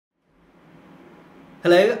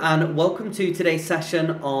Hello and welcome to today's session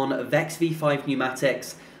on VEX V5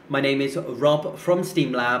 Pneumatics. My name is Rob from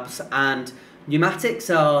Steam Labs, and pneumatics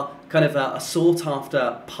are kind of a sought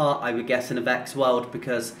after part, I would guess, in the VEX world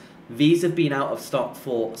because these have been out of stock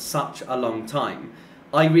for such a long time.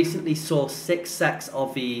 I recently saw 6 sets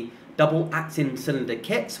of the double acting cylinder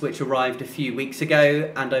kits which arrived a few weeks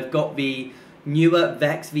ago, and I've got the newer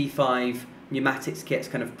VEX V5 Pneumatics kits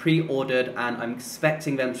kind of pre-ordered, and I'm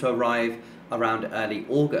expecting them to arrive around early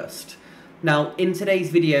August. Now, in today's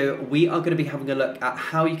video, we are going to be having a look at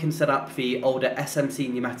how you can set up the older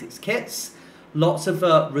SMC pneumatics kits. Lots of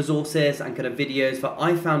resources and kind of videos that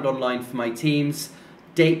I found online for my teams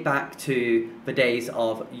date back to the days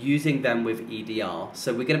of using them with EDR.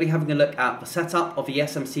 So we're going to be having a look at the setup of the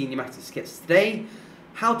SMC pneumatics kits today,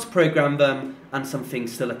 how to program them, and some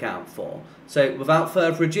things to look out for. So without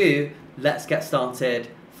further ado, let's get started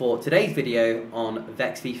for today's video on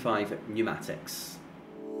VEX V5 Pneumatics.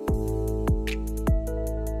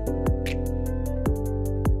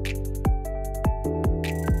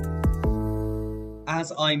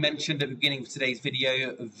 As I mentioned at the beginning of today's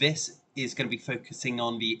video, this is going to be focusing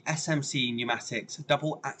on the SMC Pneumatics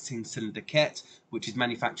double acting cylinder kit, which is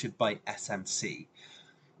manufactured by SMC.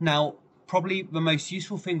 Now, probably the most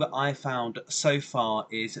useful thing that I found so far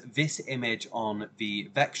is this image on the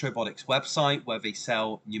VEX Robotics website where they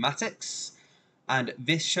sell pneumatics, and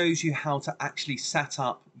this shows you how to actually set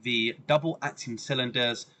up the double acting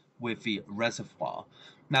cylinders with the reservoir.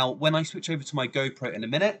 Now, when I switch over to my GoPro in a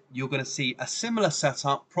minute, you're going to see a similar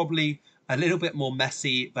setup, probably a little bit more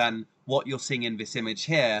messy than what you're seeing in this image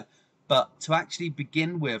here, but to actually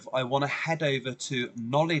begin with, I want to head over to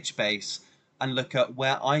Knowledge Base and look at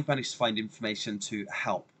where I've managed to find information to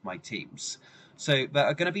help my teams. So there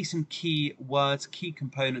are going to be some key words, key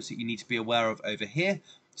components that you need to be aware of over here.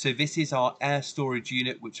 So this is our air storage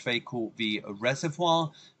unit, which they call the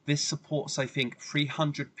reservoir. This supports, I think,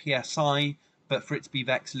 300 PSI, but for it to be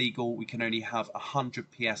VEX legal, we can only have 100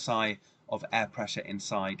 PSI of air pressure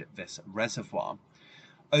inside this reservoir.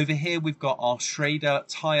 Over here, we've got our Schrader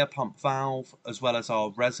tire pump valve, as well as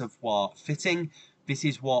our reservoir fitting. This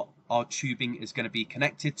is what our tubing is going to be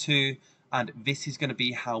connected to, and this is going to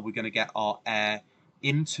be how we're going to get our air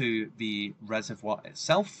into the reservoir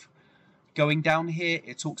itself. Going down here,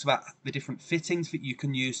 it talks about the different fittings that you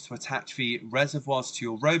can use to attach the reservoirs to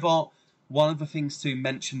your robot. One of the things to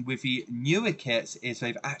mention with the newer kits is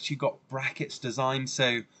they've actually got brackets designed,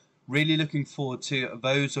 so really looking forward to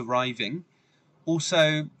those arriving.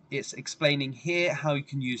 Also, it's explaining here how you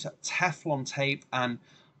can use Teflon tape, and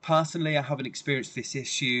personally, I haven't experienced this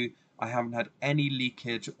issue. I haven't had any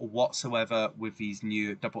leakage whatsoever with these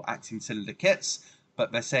new double acting cylinder kits,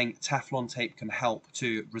 but they're saying Teflon tape can help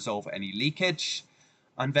to resolve any leakage.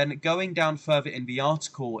 And then going down further in the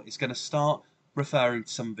article, it's going to start referring to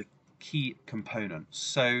some of the key components.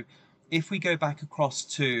 So if we go back across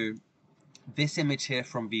to this image here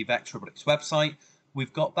from the VEX Robotics website,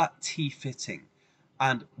 we've got that T-fitting.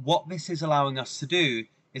 And what this is allowing us to do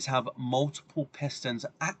is have multiple pistons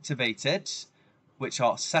activated, which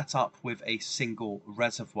are set up with a single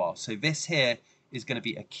reservoir. So this here is going to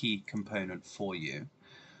be a key component for you.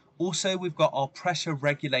 Also, we've got our pressure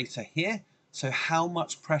regulator here. So how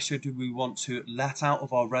much pressure do we want to let out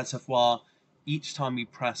of our reservoir each time we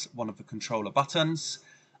press one of the controller buttons?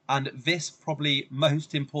 And this probably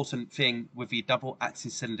most important thing with the double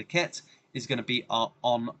acting cylinder kit is going to be our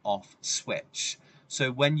on-off switch.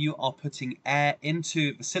 So when you are putting air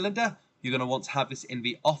into the cylinder, you're going to want to have this in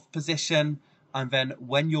the off position, and then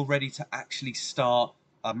when you're ready to actually start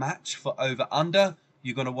a match for over under,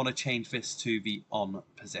 you're going to want to change this to the on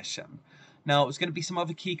position. Now, there's going to be some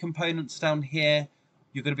other key components down here.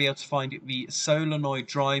 You're going to be able to find the solenoid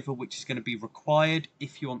driver, which is going to be required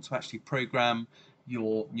if you want to actually program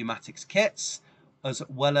your pneumatics kits, as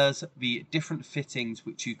well as the different fittings,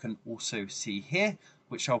 which you can also see here,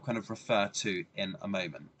 which I'll kind of refer to in a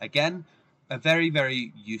moment. Again, a very,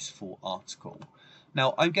 very useful article.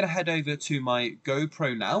 Now, I'm going to head over to my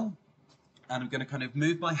GoPro now, and I'm going to kind of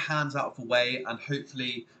move my hands out of the way, and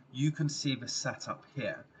hopefully you can see the setup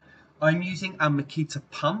here. I'm using a Makita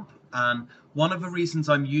pump, and one of the reasons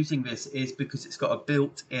I'm using this is because it's got a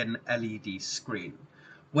built-in LED screen.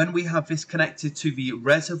 When we have this connected to the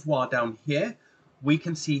reservoir down here, we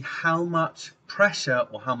can see how much pressure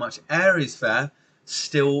or how much air is there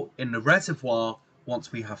still in the reservoir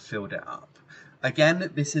once we have filled it up. Again,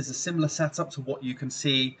 this is a similar setup to what you can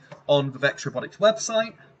see on the VEX Robotics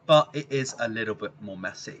website, but it is a little bit more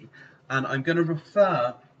messy. And I'm going to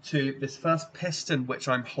refer to this first piston which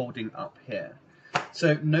I'm holding up here.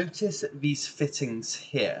 So notice these fittings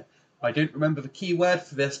here. I don't remember the keyword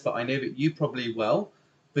for this, but I know that you probably will.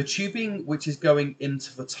 The tubing which is going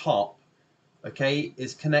into the top, okay,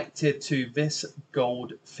 is connected to this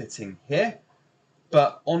gold fitting here.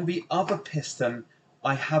 But on the other piston,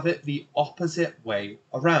 I have it the opposite way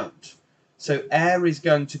around. So air is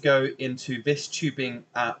going to go into this tubing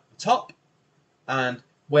at the top, and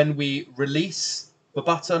when we release the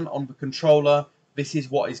button on the controller, this is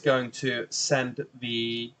what is going to send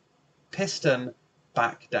the piston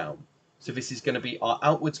back down. So this is going to be our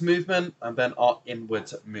outwards movement and then our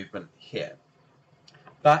inwards movement here.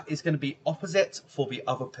 That is going to be opposite for the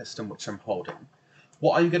other piston which I'm holding.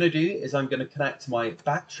 What I'm going to do is I'm going to connect my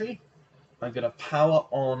battery. I'm going to power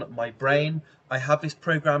on my brain. I have this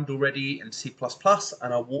programmed already in C++,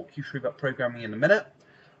 and I'll walk you through that programming in a minute.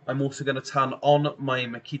 I'm also going to turn on my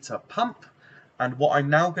Makita pump. And what I'm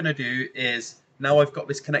now going to do is, now I've got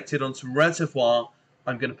this connected onto reservoir,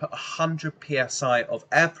 I'm going to put 100 psi of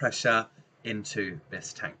air pressure into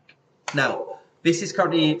this tank. Now, this is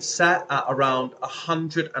currently set at around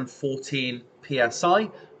 114 psi.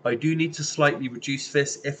 I do need to slightly reduce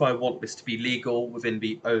this if I want this to be legal within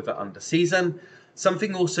the over-under season.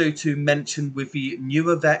 Something also to mention with the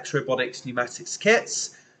newer VEX Robotics Pneumatics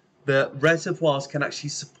kits, the reservoirs can actually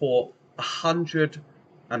support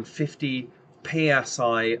 150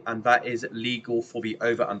 psi, and that is legal for the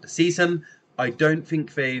over-under season. I don't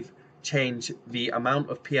think they've changed the amount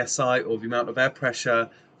of psi or the amount of air pressure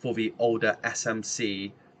for the older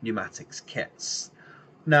SMC pneumatics kits.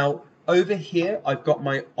 Now, over here, I've got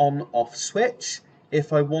my on-off switch.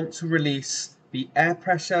 If I want to release the air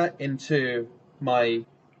pressure into my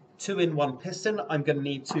 2-in-1 piston, I'm going to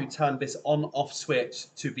need to turn this on-off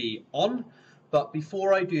switch to be on. But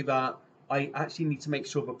before I do that, I actually need to make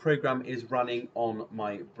sure the program is running on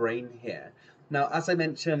my brain here. Now, as I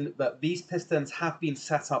mentioned, that these pistons have been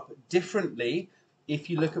set up differently. If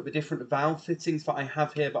you look at the different valve fittings that I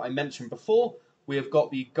have here that I mentioned before, we have got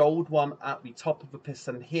the gold one at the top of the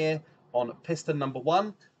piston here on piston number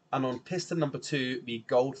 1, and on piston number 2, the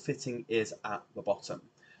gold fitting is at the bottom.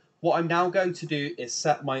 What I'm now going to do is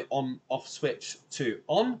set my on-off switch to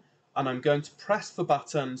on, and I'm going to press the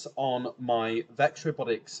buttons on my VEX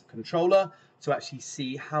Robotics controller to actually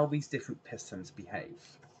see how these different pistons behave.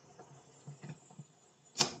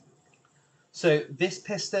 So this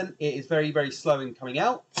piston, it is very, very slow in coming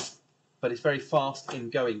out, but it's very fast in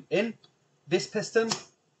going in. This piston,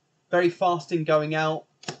 very fast in going out,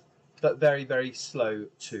 but very, very slow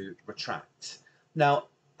to retract. Now,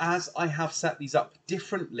 as I have set these up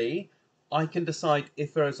differently, I can decide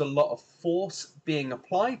if there is a lot of force being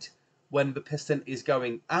applied when the piston is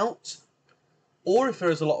going out, or if there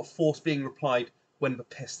is a lot of force being applied when the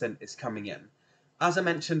piston is coming in. As I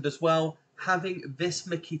mentioned as well, having this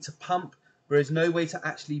Makita pump, there is no way to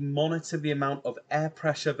actually monitor the amount of air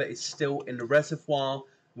pressure that is still in the reservoir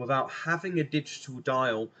without having a digital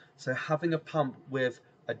dial. So having a pump with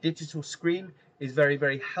a digital screen is very,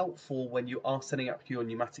 very helpful when you are setting up your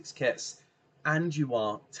pneumatics kits and you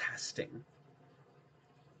are testing.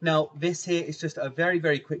 Now, this here is just a very,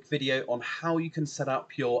 very quick video on how you can set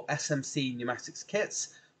up your SMC pneumatics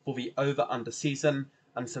kits for the over-under season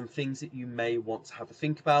and some things that you may want to have a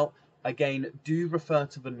think about. Again, do refer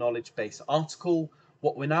to the knowledge base article.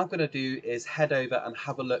 What we're now going to do is head over and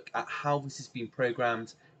have a look at how this has been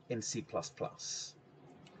programmed in C++.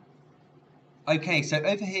 Okay, so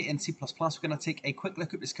over here in C++, we're going to take a quick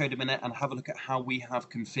look at this code a minute and have a look at how we have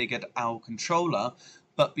configured our controller.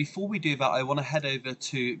 But before we do that, I want to head over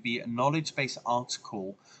to the knowledge base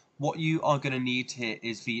article. What you are going to need here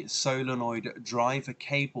is the solenoid driver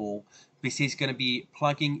cable. This is going to be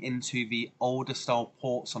plugging into the older style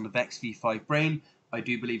ports on the VEX V5 brain. I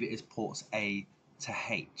do believe it is ports A to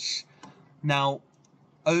H. Now,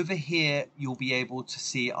 over here, you'll be able to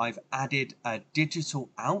see I've added a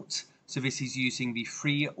digital out. So this is using the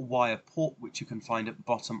 3-wire port, which you can find at the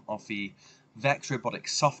bottom of the VEX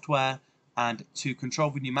Robotics software. And to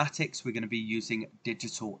control the pneumatics, we're going to be using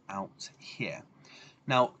digital out here.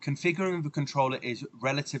 Now, configuring the controller is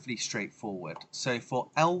relatively straightforward. So for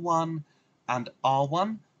L1 and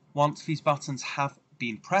R1, once these buttons have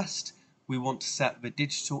been pressed, we want to set the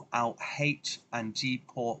digital out H and G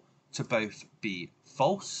port to both be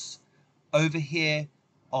false. Over here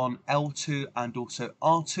on L2 and also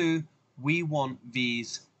R2, we want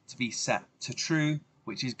these to be set to true,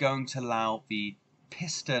 which is going to allow the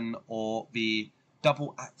piston or the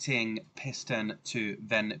double acting piston to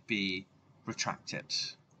then be retracted.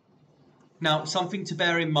 Now, something to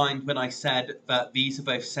bear in mind when I said that these are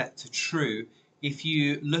both set to true, if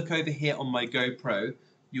you look over here on my GoPro,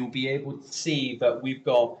 you'll be able to see that we've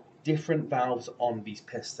got different valves on these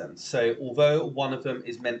pistons. So although one of them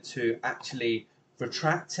is meant to actually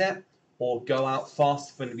retract it or go out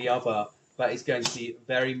faster than the other, that is going to be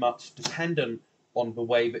very much dependent on the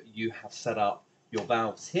way that you have set up your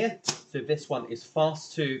valves here. So this one is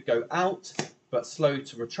fast to go out but slow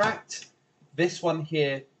to retract. This one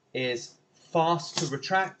here is fast to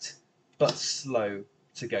retract but slow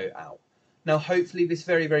to go out. Now hopefully this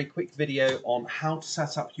very quick video on how to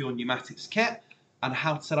set up your pneumatics kit and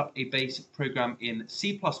how to set up a basic program in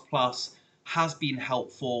C++ has been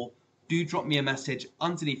helpful. Do drop me a message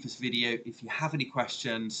underneath this video if you have any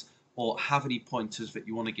questions or have any pointers that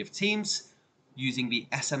you want to give teams using the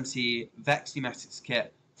SMC VEX Pneumatics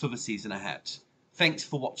kit for the season ahead. Thanks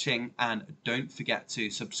for watching and don't forget to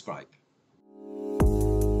subscribe.